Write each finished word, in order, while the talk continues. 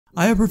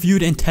I have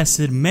reviewed and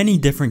tested many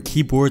different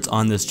keyboards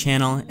on this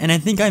channel, and I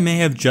think I may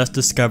have just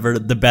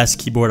discovered the best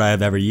keyboard I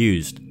have ever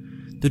used.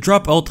 The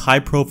Drop Alt High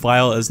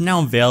Profile is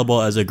now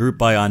available as a group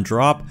buy on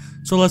Drop,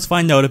 so let's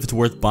find out if it's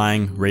worth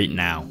buying right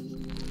now.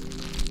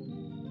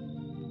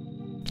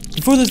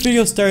 Before this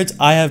video starts,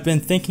 I have been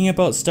thinking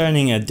about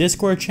starting a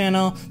Discord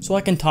channel so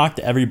I can talk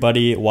to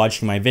everybody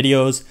watching my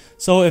videos,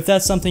 so if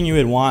that's something you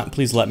would want,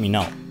 please let me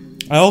know.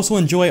 I also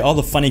enjoy all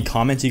the funny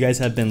comments you guys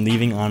have been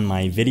leaving on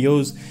my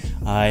videos.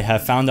 I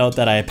have found out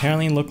that I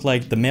apparently look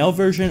like the male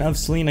version of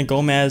Selena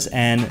Gomez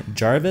and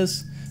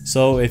Jarvis.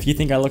 So if you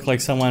think I look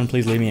like someone,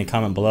 please leave me a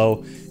comment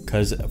below,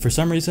 because for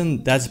some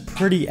reason that's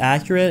pretty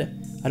accurate.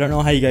 I don't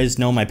know how you guys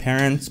know my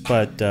parents,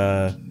 but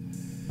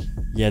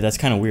yeah, that's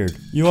kind of weird.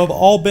 You have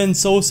all been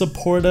so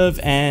supportive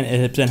and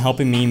it has been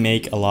helping me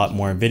make a lot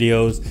more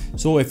videos.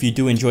 So if you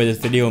do enjoy this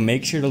video,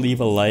 make sure to leave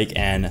a like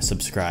and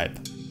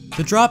subscribe.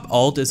 The Drop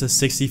Alt is a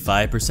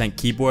 65%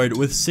 keyboard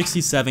with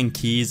 67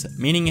 keys,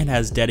 meaning it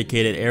has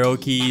dedicated arrow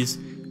keys,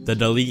 the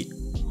delete,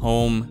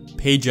 home,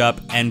 page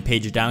up, and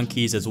page down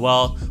keys as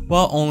well,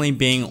 while only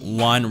being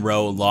one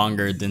row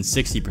longer than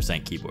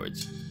 60%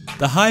 keyboards.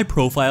 The high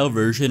profile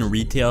version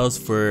retails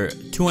for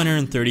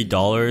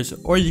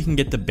 $230, or you can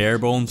get the bare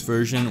bones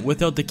version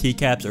without the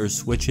keycaps or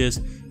switches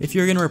if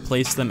you're going to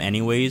replace them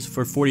anyways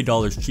for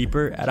 $40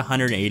 cheaper at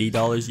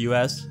 $180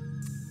 US.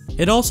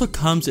 It also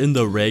comes in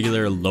the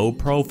regular low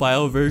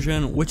profile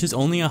version, which is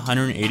only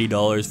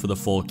 $180 for the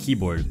full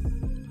keyboard.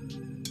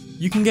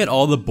 You can get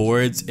all the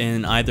boards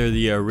in either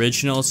the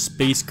original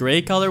space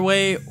gray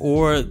colorway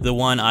or the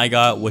one I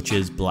got, which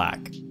is black.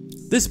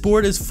 This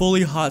board is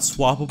fully hot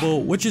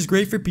swappable, which is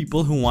great for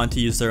people who want to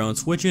use their own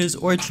switches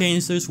or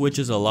change their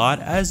switches a lot,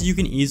 as you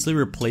can easily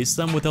replace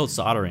them without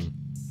soldering.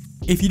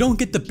 If you don't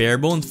get the bare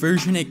bones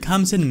version, it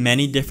comes in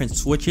many different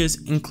switches,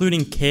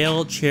 including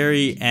Kale,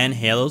 Cherry, and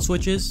Halo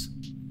switches.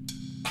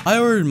 I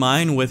ordered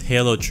mine with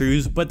Halo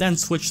Trues, but then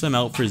switched them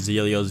out for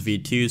Zelios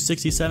V2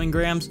 67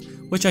 grams,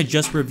 which I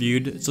just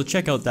reviewed, so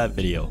check out that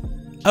video.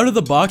 Out of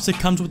the box, it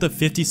comes with a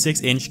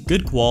 56-inch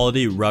good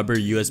quality rubber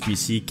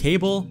USB-C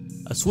cable,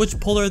 a switch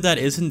puller that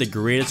isn't the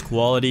greatest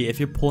quality if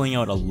you're pulling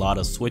out a lot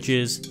of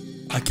switches,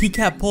 a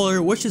keycap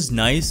puller which is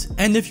nice,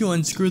 and if you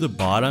unscrew the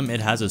bottom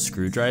it has a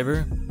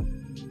screwdriver,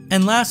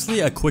 and lastly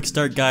a quick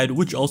start guide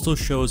which also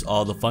shows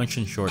all the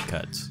function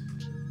shortcuts.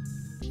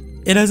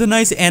 It has a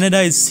nice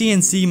anodized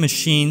CNC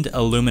machined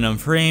aluminum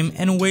frame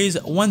and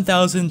weighs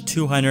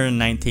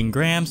 1,219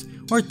 grams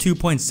or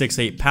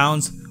 2.68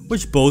 pounds,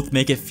 which both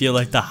make it feel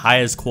like the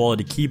highest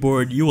quality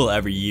keyboard you will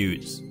ever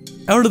use.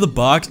 Out of the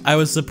box, I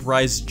was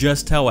surprised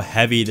just how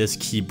heavy this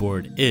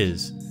keyboard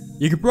is.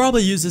 You could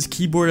probably use this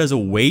keyboard as a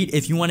weight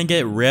if you want to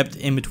get ripped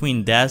in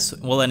between desks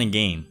while in a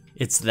game.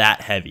 It's that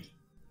heavy.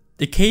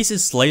 The case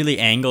is slightly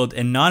angled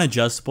and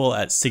non-adjustable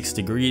at 6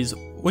 degrees,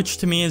 which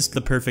to me is the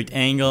perfect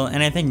angle,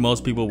 and I think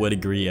most people would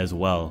agree as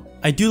well.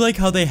 I do like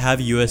how they have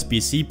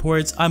USB-C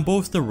ports on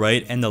both the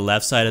right and the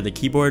left side of the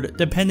keyboard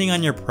depending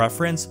on your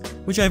preference,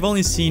 which I've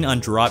only seen on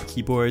Drop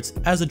keyboards,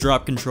 as the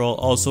Drop control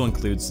also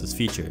includes this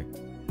feature.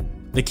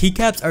 The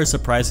keycaps are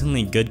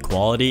surprisingly good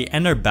quality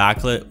and are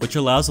backlit, which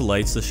allows the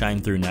lights to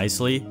shine through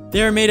nicely.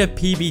 They are made of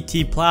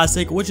PBT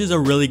plastic, which is a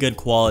really good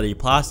quality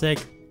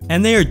plastic,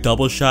 and they are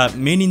double shot,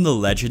 meaning the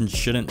legend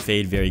shouldn't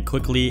fade very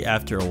quickly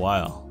after a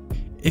while.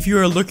 If you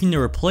are looking to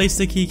replace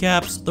the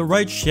keycaps, the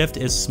right shift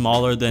is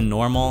smaller than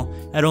normal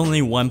at only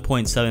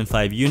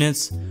 1.75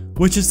 units,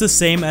 which is the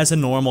same as a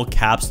normal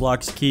caps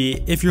lock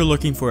key if you're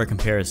looking for a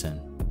comparison.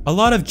 A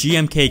lot of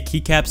GMK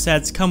keycap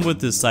sets come with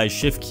this size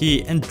shift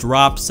key, and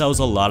Drop sells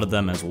a lot of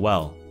them as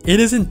well. It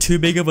isn't too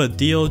big of a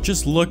deal,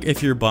 just look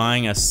if you're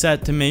buying a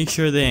set to make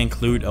sure they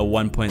include a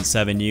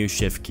 1.7U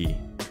shift key.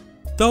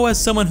 Though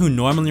as someone who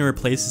normally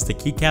replaces the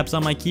keycaps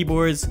on my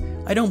keyboards,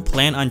 I don't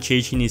plan on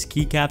changing these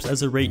keycaps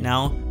as of right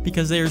now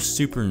because they are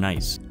super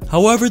nice.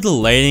 However, the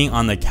lighting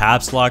on the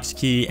caps locks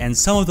key and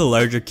some of the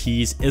larger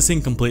keys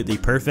isn't completely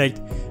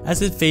perfect,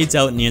 as it fades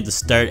out near the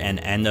start and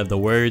end of the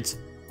words.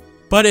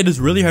 But it is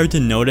really hard to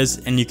notice,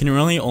 and you can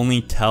really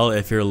only tell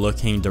if you're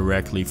looking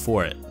directly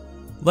for it.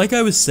 Like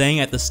I was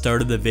saying at the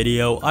start of the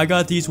video, I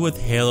got these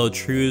with Halo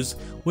Trues,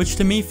 which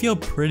to me feel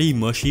pretty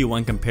mushy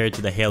when compared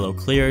to the Halo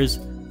Clears.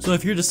 So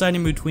if you're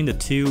deciding between the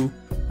two,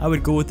 I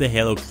would go with the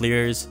Halo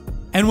Clears,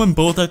 and when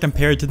both are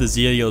compared to the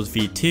Zelios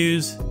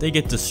V2s, they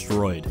get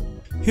destroyed.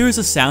 Here's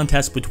a sound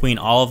test between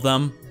all of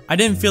them. I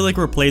didn't feel like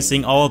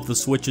replacing all of the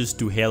switches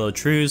to Halo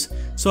Trues,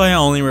 so I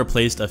only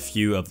replaced a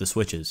few of the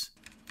switches.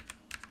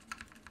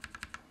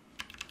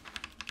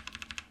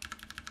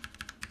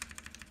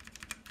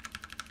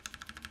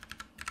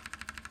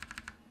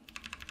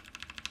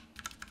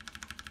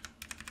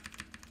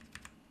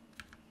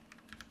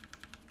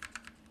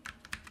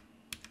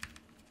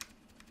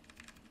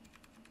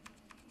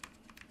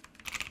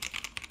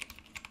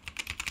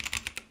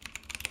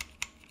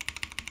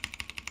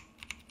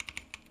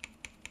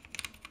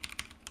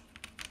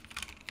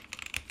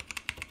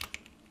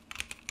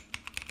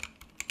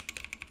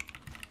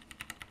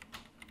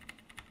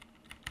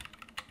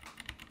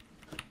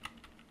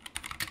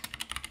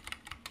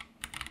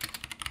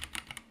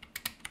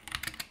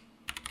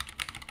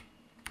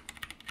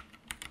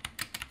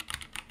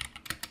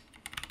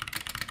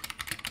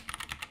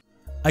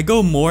 I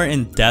go more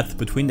in depth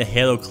between the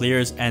Halo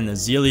Clears and the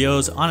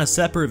Zelios on a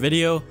separate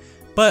video,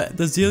 but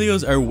the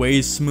Zelios are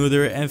way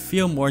smoother and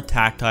feel more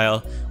tactile,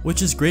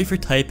 which is great for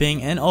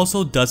typing and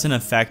also doesn't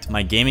affect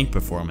my gaming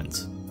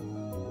performance.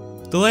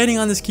 The lighting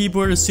on this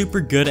keyboard is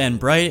super good and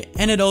bright,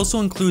 and it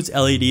also includes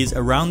LEDs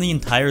around the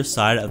entire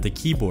side of the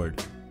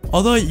keyboard.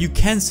 Although you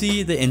can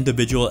see the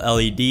individual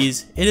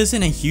LEDs, it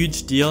isn't a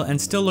huge deal and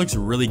still looks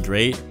really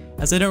great,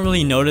 as I don't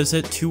really notice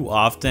it too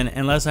often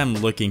unless I'm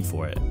looking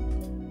for it.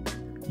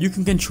 You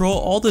can control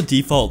all the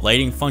default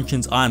lighting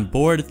functions on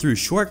board through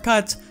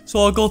shortcuts, so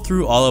I'll go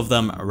through all of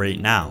them right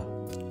now.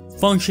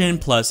 Function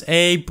plus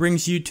A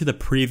brings you to the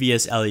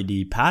previous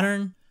LED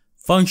pattern.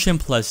 Function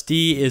plus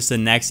D is the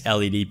next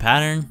LED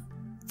pattern.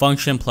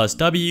 Function plus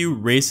W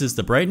raises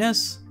the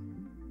brightness.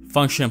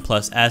 Function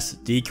plus S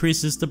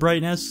decreases the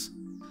brightness.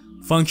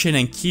 Function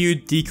and Q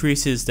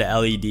decreases the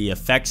LED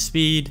effect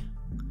speed.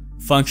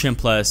 Function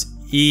plus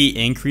E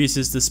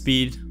increases the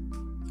speed.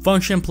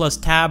 Function plus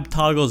Tab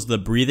toggles the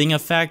breathing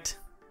effect.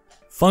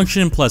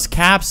 Function plus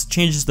Caps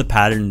changes the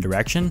pattern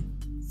direction.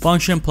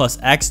 Function plus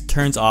X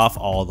turns off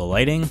all the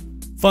lighting.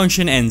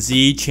 Function and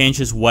Z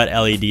changes what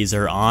LEDs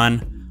are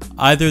on,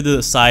 either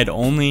the side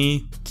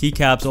only,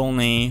 keycaps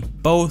only,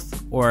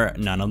 both, or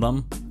none of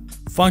them.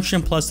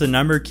 Function plus the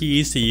number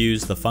keys to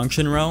use the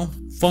function row.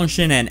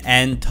 Function and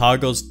N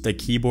toggles the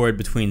keyboard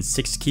between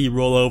 6-key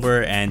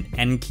rollover and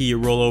N-key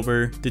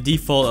rollover. The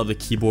default of the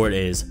keyboard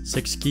is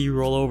 6-key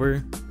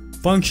rollover.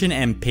 Function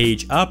and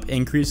page up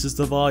increases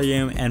the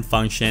volume, and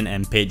function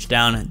and page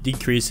down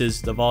decreases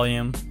the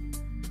volume.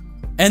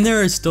 And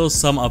there are still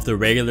some of the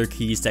regular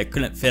keys that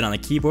couldn't fit on the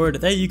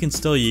keyboard that you can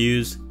still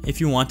use.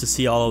 If you want to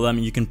see all of them,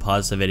 you can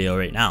pause the video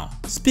right now.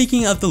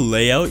 Speaking of the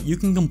layout, you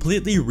can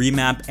completely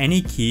remap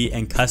any key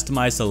and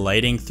customize the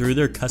lighting through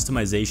their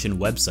customization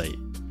website.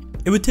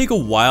 It would take a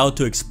while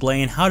to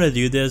explain how to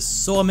do this,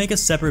 so I'll make a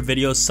separate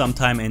video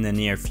sometime in the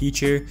near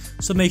future,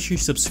 so make sure you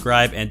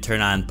subscribe and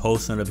turn on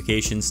post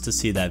notifications to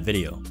see that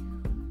video.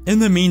 In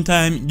the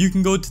meantime, you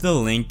can go to the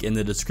link in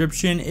the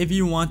description if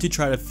you want to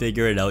try to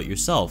figure it out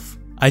yourself.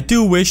 I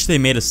do wish they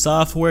made a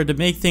software to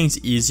make things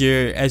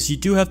easier, as you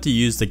do have to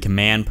use the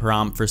command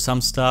prompt for some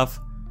stuff,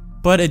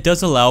 but it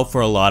does allow for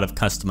a lot of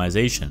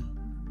customization.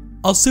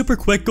 I'll super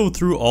quick go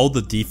through all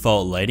the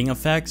default lighting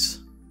effects.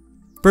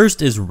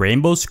 First is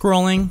rainbow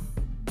scrolling,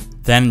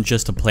 then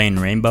just a plain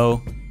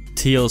rainbow,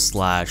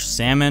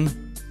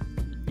 teal/salmon,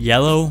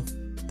 yellow,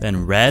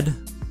 then red,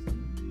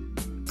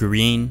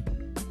 green,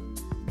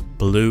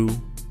 blue,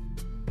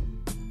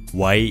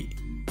 white,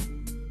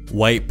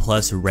 white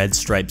plus red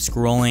stripe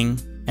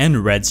scrolling,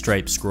 and red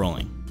stripe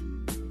scrolling.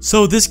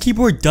 So this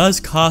keyboard does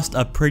cost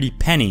a pretty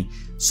penny,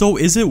 so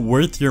is it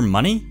worth your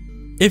money?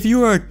 If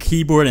you are a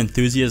keyboard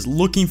enthusiast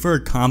looking for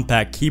a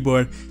compact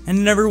keyboard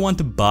and never want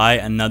to buy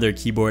another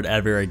keyboard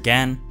ever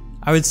again,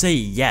 I would say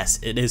yes,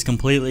 it is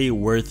completely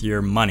worth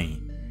your money.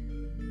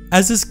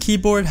 As this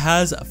keyboard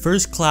has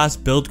first class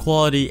build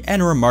quality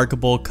and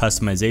remarkable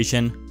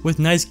customization with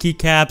nice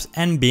keycaps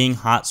and being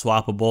hot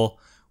swappable,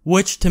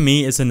 which to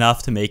me is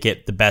enough to make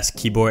it the best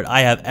keyboard I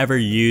have ever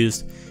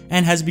used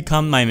and has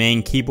become my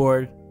main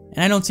keyboard,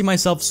 and I don't see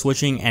myself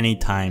switching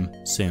anytime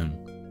soon.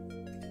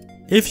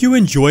 If you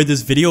enjoyed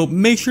this video,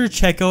 make sure to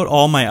check out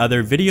all my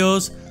other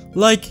videos,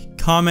 like,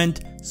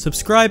 comment,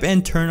 subscribe,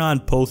 and turn on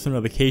post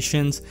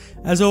notifications,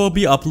 as I will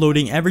be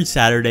uploading every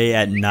Saturday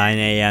at 9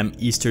 AM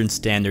Eastern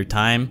Standard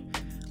Time.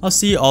 I'll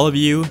see all of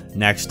you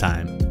next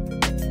time.